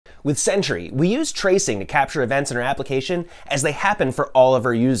With Sentry, we use tracing to capture events in our application as they happen for all of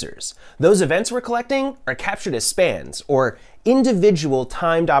our users. Those events we're collecting are captured as spans, or individual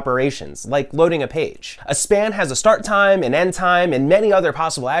timed operations, like loading a page. A span has a start time, an end time, and many other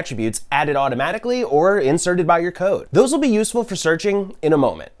possible attributes added automatically or inserted by your code. Those will be useful for searching in a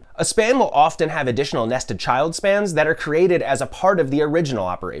moment. A span will often have additional nested child spans that are created as a part of the original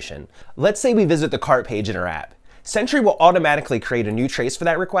operation. Let's say we visit the cart page in our app. Sentry will automatically create a new trace for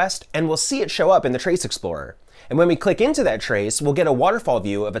that request, and we'll see it show up in the Trace Explorer. And when we click into that trace, we'll get a waterfall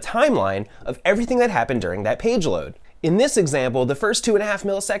view of a timeline of everything that happened during that page load. In this example, the first 2.5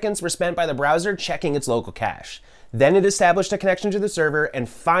 milliseconds were spent by the browser checking its local cache. Then it established a connection to the server, and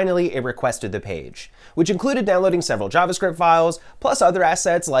finally it requested the page, which included downloading several JavaScript files, plus other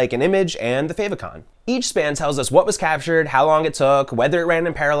assets like an image and the favicon. Each span tells us what was captured, how long it took, whether it ran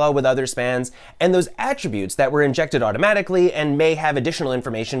in parallel with other spans, and those attributes that were injected automatically and may have additional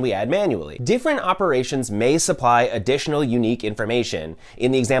information we add manually. Different operations may supply additional unique information.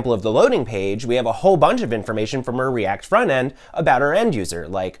 In the example of the loading page, we have a whole bunch of information from our React front end about our end user,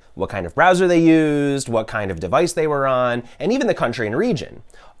 like what kind of browser they used, what kind of device they were on, and even the country and region.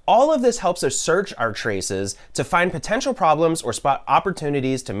 All of this helps us search our traces to find potential problems or spot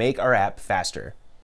opportunities to make our app faster.